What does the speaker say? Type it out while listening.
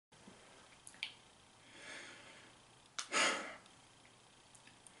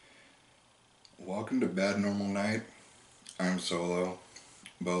Welcome to Bad Normal Night. I'm solo,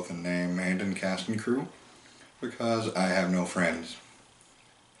 both in name and in cast and crew, because I have no friends.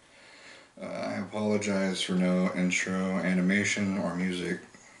 I apologize for no intro animation or music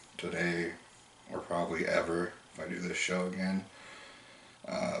today, or probably ever if I do this show again.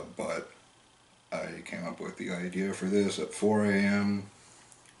 But I came up with the idea for this at 4 a.m.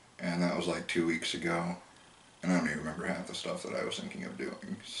 and that was like 2 weeks ago, and I don't even remember half the stuff that I was thinking of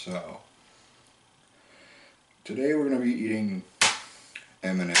doing. So today we're going to be eating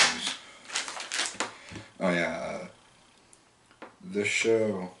M&Ms. Oh yeah, this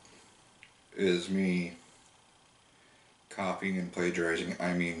show is me copying and plagiarizing,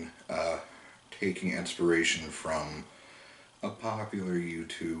 taking inspiration from a popular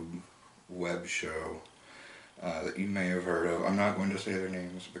YouTube web show that you may have heard of. I'm not going to say their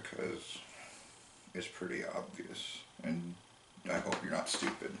names because it's pretty obvious, and I hope you're not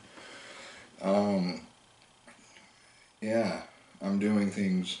stupid. Yeah, I'm doing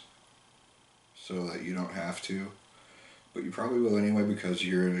things so that you don't have to, but you probably will anyway because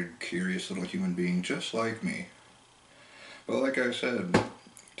you're a curious little human being just like me. But like I said,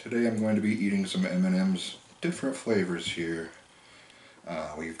 today I'm going to be eating some M&Ms, different flavors here.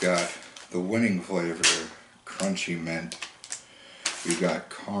 We've got the winning flavor, crunchy mint. We've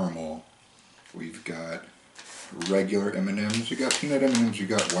got caramel. We've got regular M&Ms. We got peanut M&Ms. We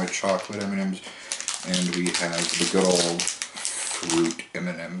got white chocolate M&Ms. And we have the good old fruit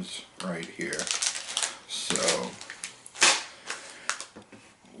M&Ms right here. So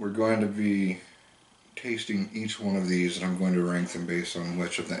we're going to be tasting each one of these, and I'm going to rank them based on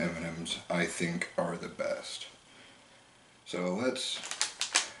which of the M&Ms I think are the best. So let's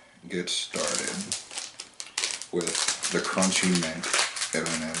get started with the crunchy mint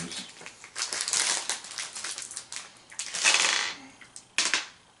M&Ms.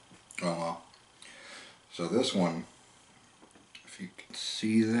 Oh well. So this one, if you can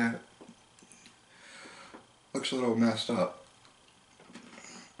see that, looks a little messed up,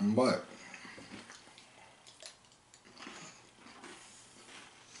 but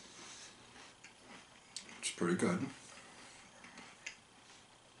it's pretty good.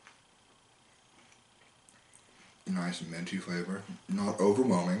 Nice minty flavor, not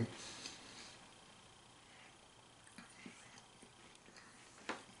overwhelming.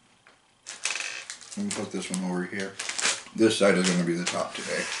 Let me put this one over here. This side is going to be the top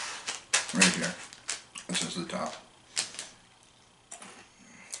today. Right here. This is the top.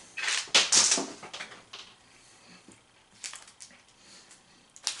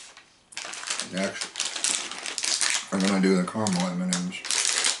 Next, I'm going to do the caramel M&Ms.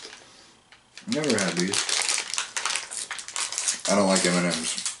 Never had these. I don't like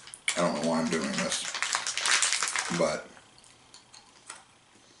M&Ms. I don't know why I'm doing this. But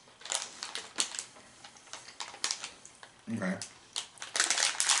okay.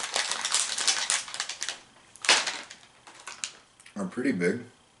 They're pretty big.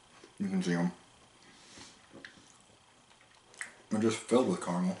 You can see them. They're just filled with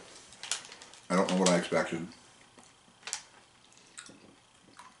caramel. I don't know what I expected.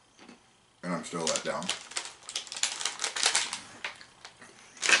 And I'm still let down.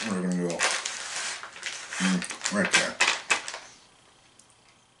 We're going to go right there.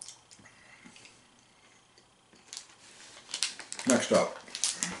 Next up,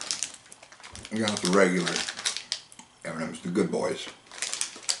 we got the regular M&Ms, the good boys,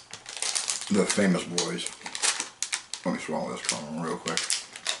 the famous boys. Let me swallow this caramel real quick.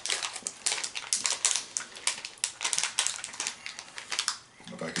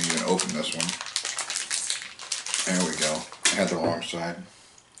 If I can even open this one. There we go. I had the wrong side.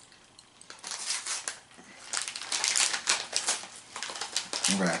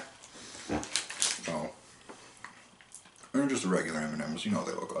 Okay. So they're just the regular M&Ms. You know what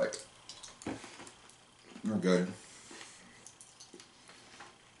they look like. They're good.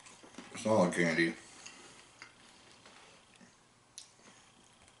 Solid candy.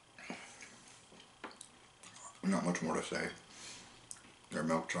 Not much more to say. They're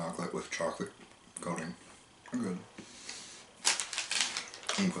milk chocolate with chocolate coating. They're good.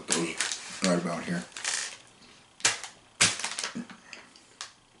 I'm gonna put those right about here.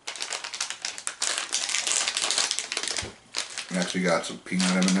 Next we got some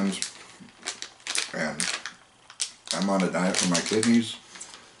peanut M&Ms, and I'm on a diet for my kidneys,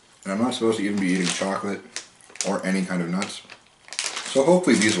 and I'm not supposed to even be eating chocolate or any kind of nuts, so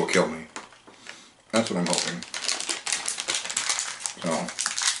hopefully these will kill me. That's what I'm hoping. So,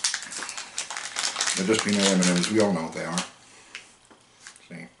 they're just peanut M&Ms, we all know what they are.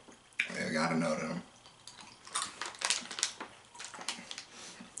 See, they got a note in them.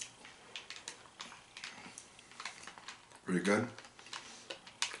 Pretty good.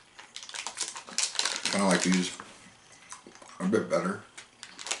 Kind of like these a bit better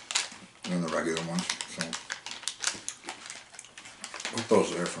than the regular ones, so put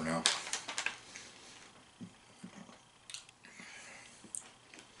those there for now.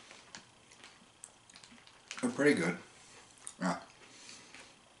 They're pretty good. Yeah.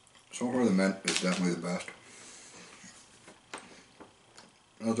 So far the mint is definitely the best.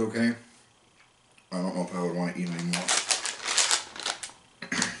 That's okay. I don't know if I would want to eat anymore.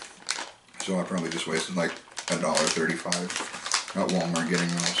 So I probably just wasted like $1.35 at Walmart getting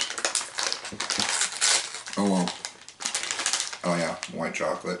those. Oh well. Oh yeah, white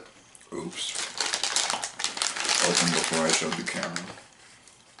chocolate. Oops. Opened before I showed the camera.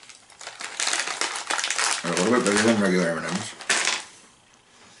 They're a little bit bigger than regular M&Ms.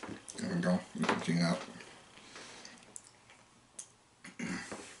 There we go. You can see that.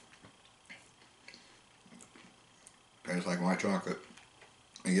 Tastes like white chocolate.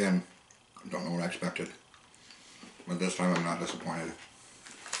 Again, I don't know what I expected. But this time I'm not disappointed.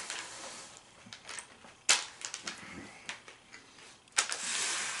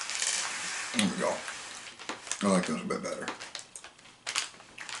 There we go. I like those a bit better.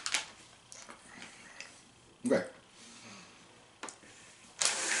 Okay.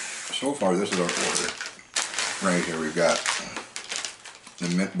 So far this is our order. Right here we've got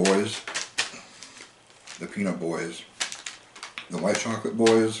the mint boys, the peanut boys, the white chocolate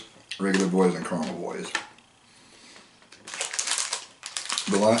boys, regular boys, and caramel boys.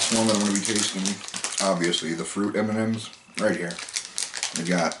 The last one that I'm going to be tasting, obviously, the fruit M&Ms, right here. We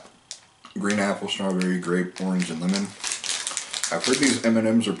got green apple, strawberry, grape, orange, and lemon. I've heard these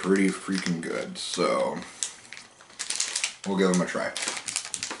M&Ms are pretty freaking good, so we'll give them a try.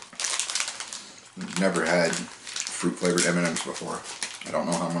 Never had fruit flavored M&Ms before. I don't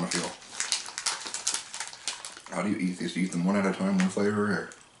know how I'm going to feel. How do you eat these? Do you eat them one at a time, one flavor, or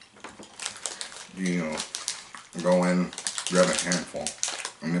do you go in, grab a handful,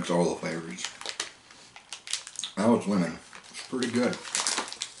 and mix all the flavors? Oh, it's lemon. It's pretty good.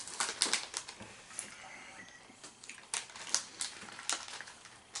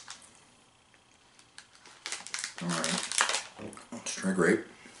 Alright, let's try grape.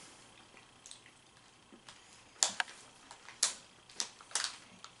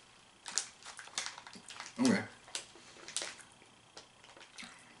 Okay.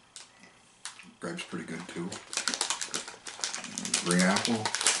 Grape's pretty good too. Green apple,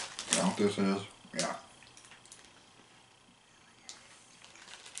 is that what this is? Yeah.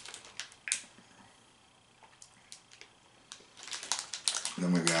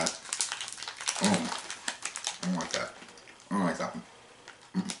 Then we've got, oh, I don't like that. I don't like that one.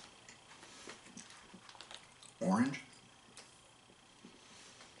 Orange.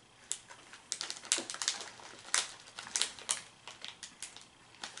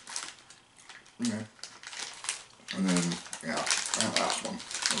 Okay. And then, yeah, that last one,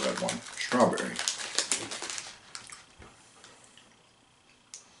 the red one, strawberry.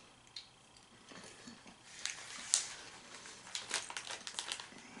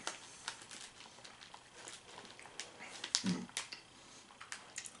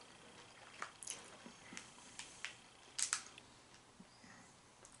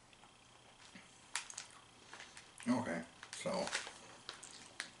 Okay, so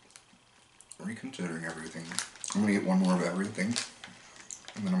reconsidering everything, I'm going to get one more of everything,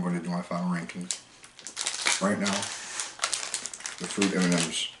 and then I'm going to do my final rankings. Right now, the fruit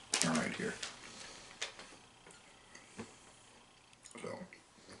M&Ms are right here. So,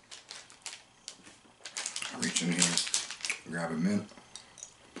 I reach in here, grab a mint.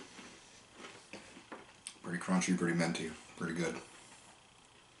 Pretty crunchy, pretty minty, pretty good.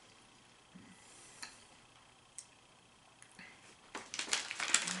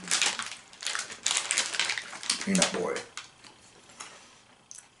 Peanut boy.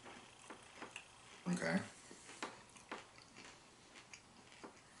 Okay.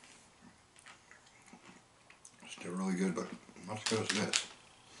 Still really good, but not as good as this.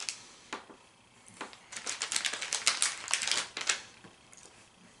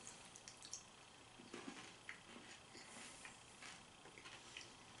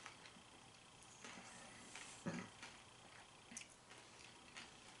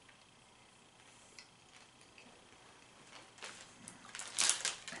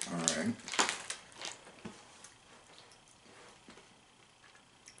 Alright.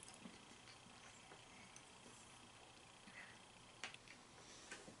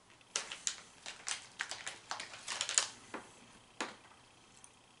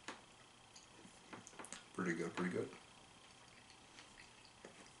 Pretty good, pretty good.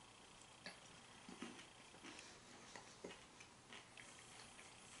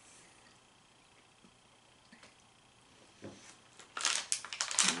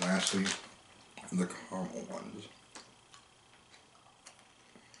 lastly, the caramel ones.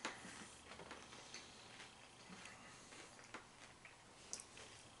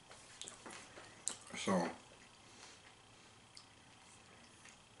 So,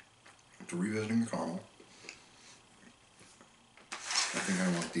 after revisiting the caramel, I think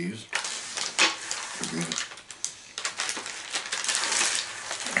I want these.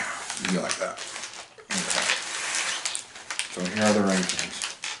 You like that. Okay. So here are the rankings.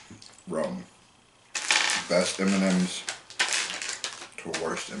 Rome. Best M&Ms to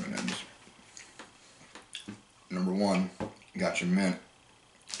worst M&Ms. Number 1, you got your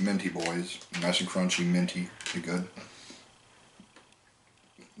minty boys. Nice and crunchy, minty, pretty good.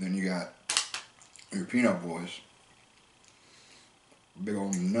 Then you got your peanut boys. Big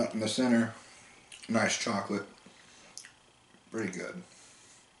old nut in the center. Nice chocolate. Pretty good.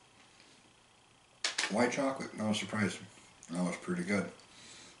 White chocolate, that was surprising. That was pretty good.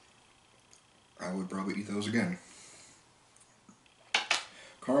 I would probably eat those again.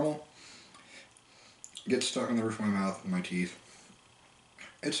 Caramel gets stuck in the roof of my mouth and my teeth.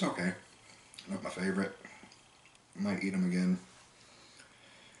 It's okay. Not my favorite. I might eat them again.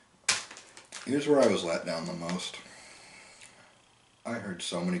 Here's where I was let down the most. I heard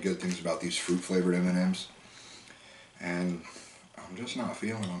so many good things about these fruit flavored M&Ms, and I'm just not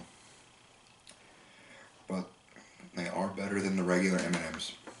feeling them. But they are better than the regular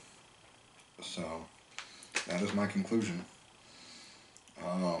M&Ms. So that is my conclusion.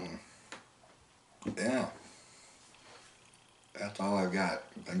 Yeah. That's all I've got.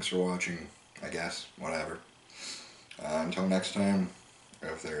 Thanks for watching, I guess. Whatever. Until next time,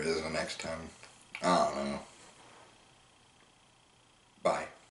 if there is a next time, I don't know.